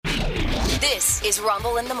This is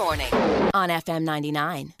Rumble in the Morning on FM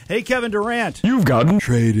 99. Hey, Kevin Durant. You've gotten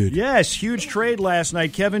traded. Yes, huge trade last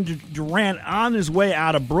night. Kevin Durant on his way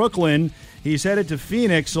out of Brooklyn. He's headed to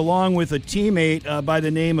Phoenix along with a teammate by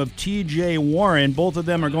the name of T.J. Warren. Both of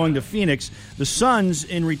them are going to Phoenix. The Suns,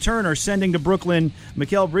 in return, are sending to Brooklyn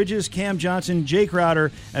Mikal Bridges, Cam Johnson, Jay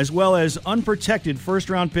Crowder, as well as unprotected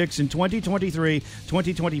first-round picks in 2023,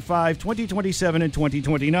 2025, 2027, and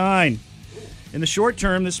 2029. In the short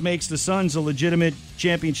term, this makes the Suns a legitimate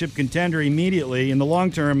championship contender immediately. In the long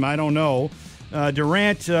term, I don't know.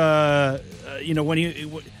 Durant, when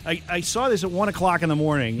I saw this at 1 o'clock in the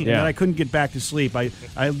morning, and I couldn't get back to sleep. I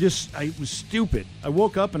was stupid. I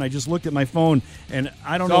woke up and I just looked at my phone, and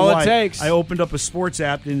I don't know why. It takes. I opened up a sports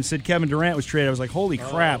app and it said Kevin Durant was traded. I was like, holy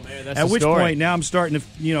crap. Man, that's at the which story. point, now I'm starting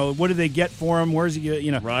to, what do they get for him? Where's he,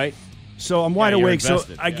 Right. So I'm wide you're awake.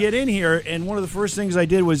 invested, So I get in here, and one of the first things I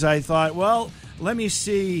did was I thought, well, let me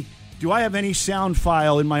see, do I have any sound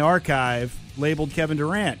file in my archive labeled Kevin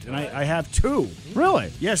Durant? And I have two.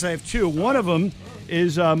 Really? Yes, I have two. One of them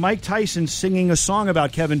is Mike Tyson singing a song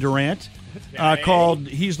about Kevin Durant called,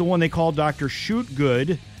 he's the one they call Dr. Shoot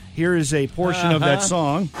Good. Here is a portion of that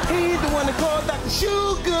song. He's the one that called Dr.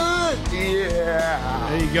 Shoot Good. Yeah.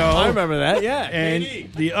 There you go. I remember that, yeah.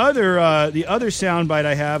 And the other soundbite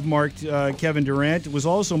I have marked Kevin Durant was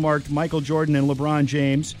also marked Michael Jordan and LeBron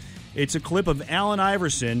James. It's a clip of Allen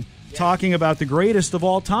Iverson talking about the greatest of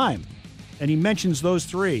all time. And he mentions those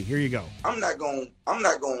three. Here you go. I'm not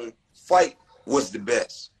going fight what's the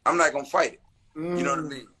best. I'm not going to fight it. You know what I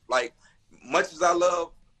mean? Like, much as I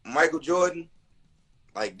love Michael Jordan,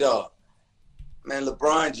 like, dog, man,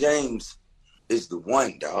 LeBron James is the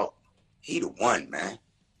one, dog. He the one, man.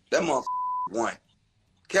 That motherfucker one.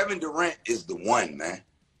 Kevin Durant is the one, man.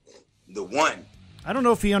 The one. I don't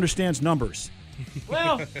know if he understands numbers.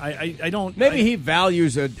 Well, I don't. maybe he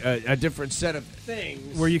values a different set of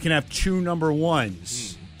things. Where you can have two number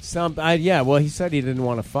ones. Well, he said he didn't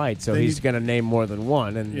want to fight, so Then he's going to name more than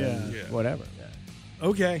one, and whatever.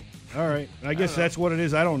 Okay. All right. I guess that's what it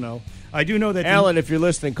is. I don't know. I do know that Alan, if you're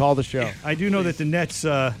listening, call the show. I do know that the Nets,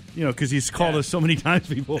 because he's called us so many times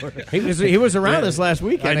before. He was around this last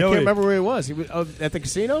weekend. I I know can't it. remember where he was. He was at the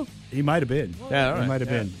casino? He might have been. Yeah, all right. He might have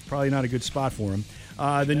been. Probably not a good spot for him.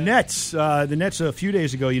 The Nets a few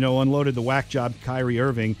days ago, unloaded the whack job Kyrie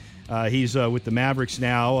Irving. He's with the Mavericks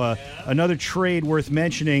now. Another trade worth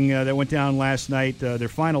mentioning that went down last night. They're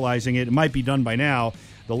finalizing it. It might be done by now.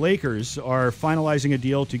 The Lakers are finalizing a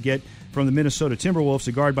deal to get from the Minnesota Timberwolves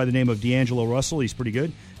a guard by the name of D'Angelo Russell. He's pretty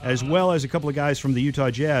good. As well as a couple of guys from the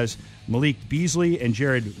Utah Jazz, Malik Beasley and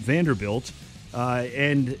Jared Vanderbilt.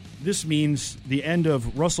 And this means the end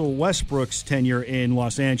of Russell Westbrook's tenure in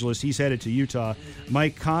Los Angeles. He's headed to Utah.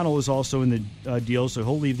 Mike Conley is also in the deal, so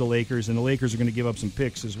he'll leave the Lakers, and the Lakers are going to give up some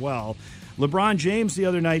picks as well. LeBron James the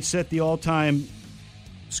other night set the all-time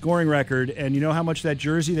scoring record, and you know how much that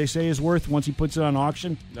jersey they say is worth once he puts it on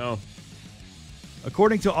auction? No.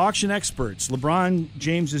 According to auction experts, LeBron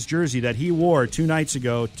James's jersey that he wore 2 nights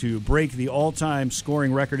ago to break the all-time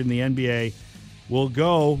scoring record in the NBA will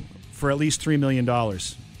go for at least $3 million.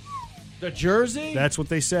 The jersey? That's what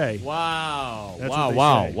they say. Wow. That's what they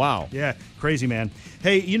say. Wow. Yeah, crazy, man.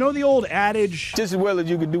 Hey, you know the old adage? Just as well as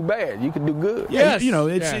you can do bad, you can do good. Yes.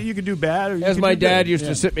 You can do bad. Or you As can my do good. dad used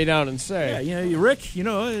to sit me down and say. Yeah, Rick, you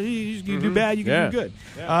do bad, you can do good.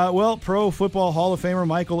 Well, Pro Football Hall of Famer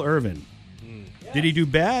Michael Irvin. Did he do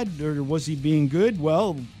bad, or was he being good?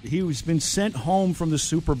 Well, he's been sent home from the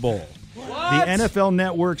Super Bowl. What? The NFL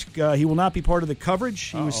Network, he will not be part of the coverage.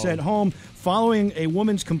 He was sent home following a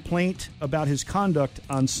woman's complaint about his conduct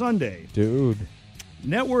on Sunday. Dude.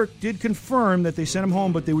 Network did confirm that they sent him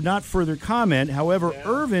home, but they would not further comment. However,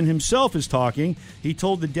 Irvin himself is talking. He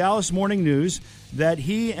told the Dallas Morning News that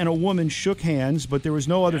he and a woman shook hands, but there was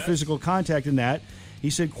no other physical contact in that. He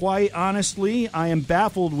said, quite honestly, I am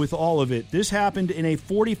baffled with all of it. This happened in a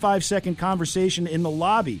 45-second conversation in the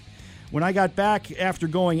lobby. When I got back after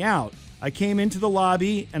going out, I came into the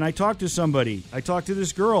lobby and I talked to somebody. I talked to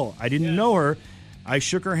this girl. I didn't know her. I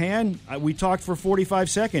shook her hand. We talked for 45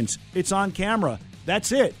 seconds. It's on camera.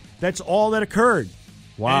 That's it. That's all that occurred.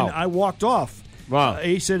 Wow. And I walked off. Wow.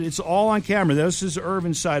 He said it's all on camera. This is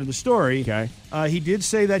Irvin's side of the story. Okay. He did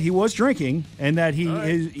say that he was drinking and that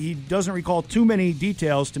he doesn't recall too many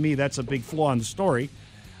details. To me, that's a big flaw in the story.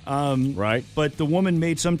 Right. But the woman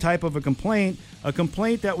made some type of a complaint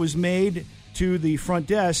that was made to the front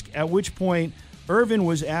desk, at which point Irvin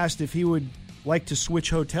was asked if he would like to switch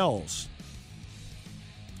hotels.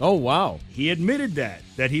 Oh, wow. He admitted that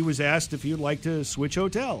he was asked if he would like to switch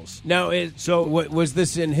hotels. Now, was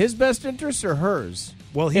this in his best interest or hers?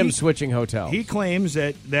 Well, him switching hotels. He claims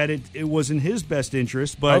that it was in his best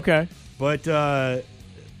interest, but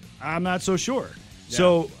I'm not so sure. Yeah.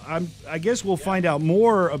 So I guess we'll find out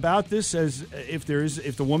more about this as if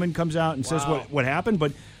the woman comes out and says what happened.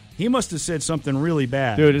 But he must have said something really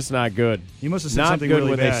bad. Dude, it's not good. He must have said something really bad.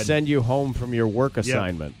 Not good when they send you home from your work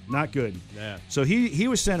assignment. Yeah, not good. Yeah. So he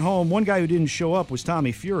was sent home. One guy who didn't show up was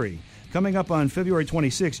Tommy Fury. Coming up on February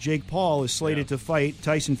 26th, Jake Paul is slated to fight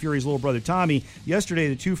Tyson Fury's little brother Tommy. Yesterday,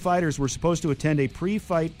 the two fighters were supposed to attend a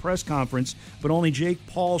pre-fight press conference, but only Jake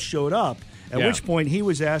Paul showed up, at which point he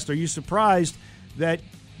was asked, are you surprised that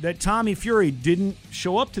Tommy Fury didn't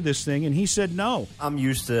show up to this thing? And he said no. I'm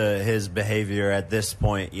used to his behavior at this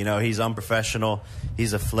point. You know, he's unprofessional.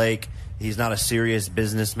 He's a flake. He's not a serious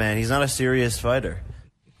businessman. He's not a serious fighter.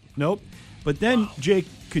 Nope. But then Jake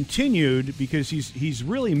continued, because he's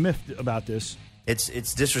really miffed about this.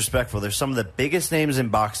 It's disrespectful. There's some of the biggest names in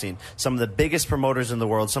boxing, some of the biggest promoters in the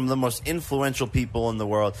world, some of the most influential people in the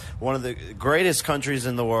world, one of the greatest countries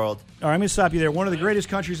in the world. All right, I'm going to stop you there. One of the greatest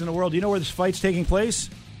countries in the world. Do you know where this fight's taking place?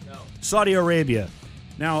 No. Saudi Arabia.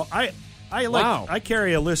 Now, I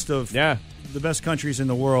carry a list of the best countries in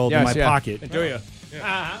the world in my pocket. Do you?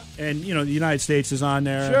 Yeah. And, the United States is on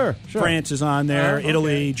there. Sure. France is on there.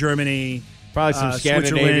 Italy, Germany. Probably some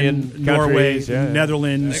Scandinavian Switzerland, Norway, countries,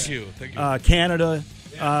 Netherlands, Thank you. Canada.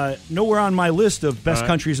 Nowhere on my list of best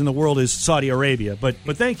countries in the world is Saudi Arabia. But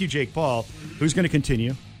thank you, Jake Paul, who's going to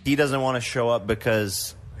continue. He doesn't want to show up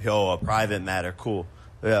because, a private matter. Cool.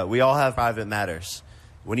 Yeah, we all have private matters.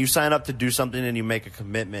 When you sign up to do something and you make a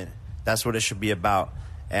commitment, that's what it should be about.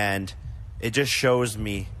 And it just shows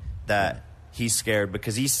me that he's scared,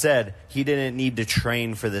 because he said he didn't need to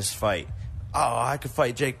train for this fight. I could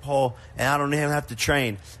fight Jake Paul, and I don't even have to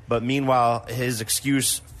train. But meanwhile, his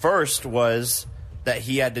excuse first was that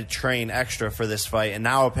he had to train extra for this fight, and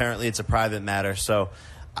now apparently it's a private matter. So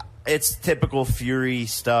it's typical Fury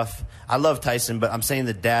stuff. I love Tyson, but I'm saying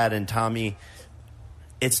the dad and Tommy,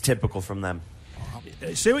 it's typical from them.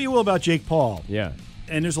 Say what you will about Jake Paul. Yeah.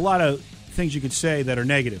 And there's a lot of things you could say that are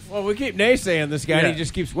negative. Well, we keep naysaying this guy, and he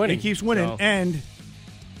just keeps winning. He keeps winning, and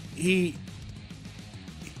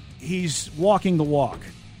he's walking the walk.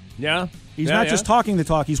 Yeah. He's not just talking the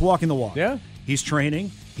talk, he's walking the walk. Yeah. He's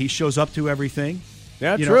training. He shows up to everything.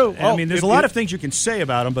 Yeah, true. I mean, there's a lot of things you can say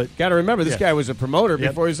about him, but... Got to remember, this guy was a promoter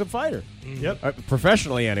before he was a fighter. Yep.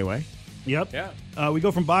 Professionally, anyway. Yep. Yeah. We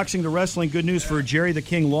go from boxing to wrestling. Good news for Jerry the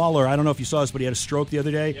King Lawler. I don't know if you saw this, but he had a stroke the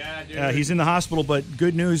other day. Yeah, dude. He's in the hospital, but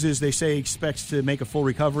good news is they say he expects to make a full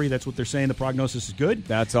recovery. That's what they're saying. The prognosis is good.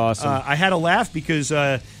 That's awesome. I had a laugh because...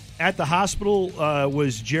 at the hospital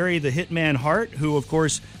was Jerry the Hitman Hart, who, of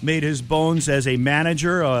course, made his bones as a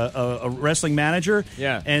manager, a wrestling manager.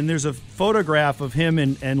 Yeah. And there's a photograph of him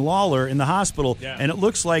and Lawler in the hospital, and it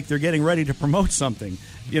looks like they're getting ready to promote something.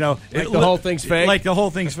 The whole thing's fake? Like the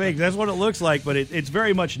whole thing's fake. That's what it looks like, but it's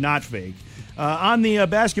very much not fake. On the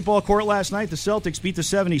basketball court last night, the Celtics beat the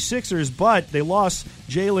 76ers, but they lost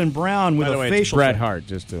Jaylen Brown with a facial... Bret Hart,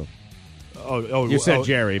 just to... you said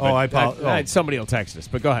Jerry, but somebody will text us,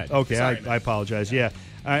 but go ahead. Okay, Sorry, I apologize. Yeah,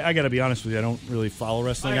 I got to be honest with you. I don't really follow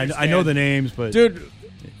wrestling. I know the names, but... Dude,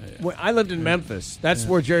 when I lived in Memphis. That's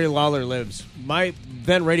where Jerry Lawler lives. My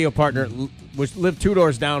then radio partner lived 2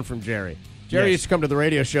 doors down from Jerry. Jerry used to come to the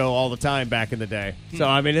radio show all the time back in the day. So,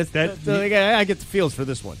 I mean, I get the feels for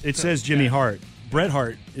this one. It says Jimmy Hart. Bret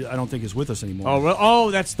Hart, I don't think, is with us anymore.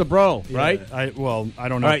 Oh, that's the bro, right? I don't know.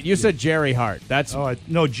 All right, you said Jerry Hart. That's I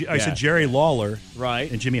said Jerry Lawler,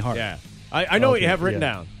 right, and Jimmy Hart. Yeah, I know what you have written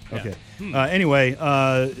down. Okay. Anyway,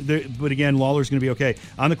 but again, Lawler's going to be okay.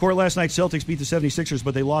 On the court last night, Celtics beat the 76ers,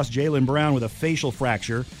 but they lost Jaylen Brown with a facial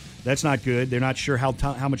fracture. That's not good. They're not sure how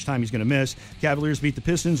much time he's going to miss. Cavaliers beat the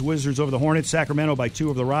Pistons. Wizards over the Hornets. Sacramento by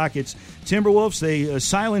 2 over the Rockets. Timberwolves, they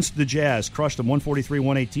silenced the Jazz, crushed them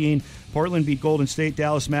 143-118. Portland beat Golden State.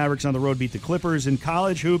 Dallas Mavericks on the road beat the Clippers. In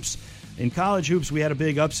college hoops, we had a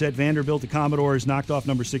big upset. Vanderbilt, the Commodores, knocked off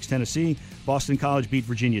number 6 Tennessee. Boston College beat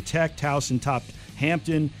Virginia Tech. Towson topped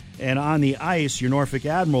Hampton. And on the ice, your Norfolk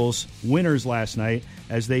Admirals, winners last night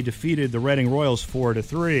as they defeated the Reading Royals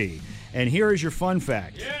 4-3. And here is your fun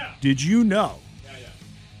fact. Yeah. Did you know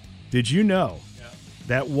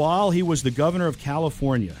that while he was the governor of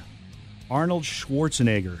California, Arnold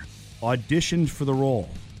Schwarzenegger auditioned for the role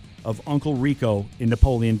of Uncle Rico in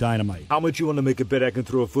Napoleon Dynamite? How much you want to make a bet I can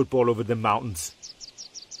throw a football over the mountains?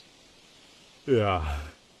 Yeah.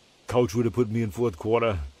 Coach would have put me in fourth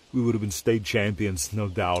quarter. We would have been state champions, no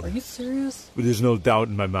doubt. Are you serious? But there's no doubt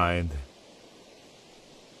in my mind.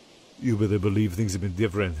 You better believe things have been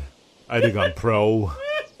different. I'd have gone pro.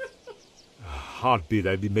 Heartbeat,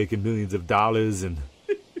 I'd be making millions of dollars and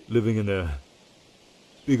living in a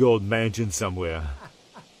big old mansion somewhere.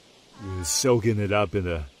 We were soaking it up in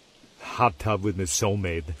a hot tub with my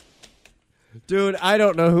soulmate. Dude, I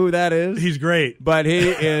don't know who that is. He's great. But he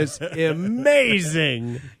is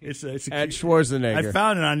amazing It's at Schwarzenegger. I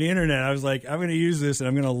found it on the internet. I was like, I'm going to use this, and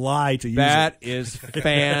I'm going to lie to use That it. is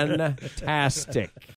fantastic.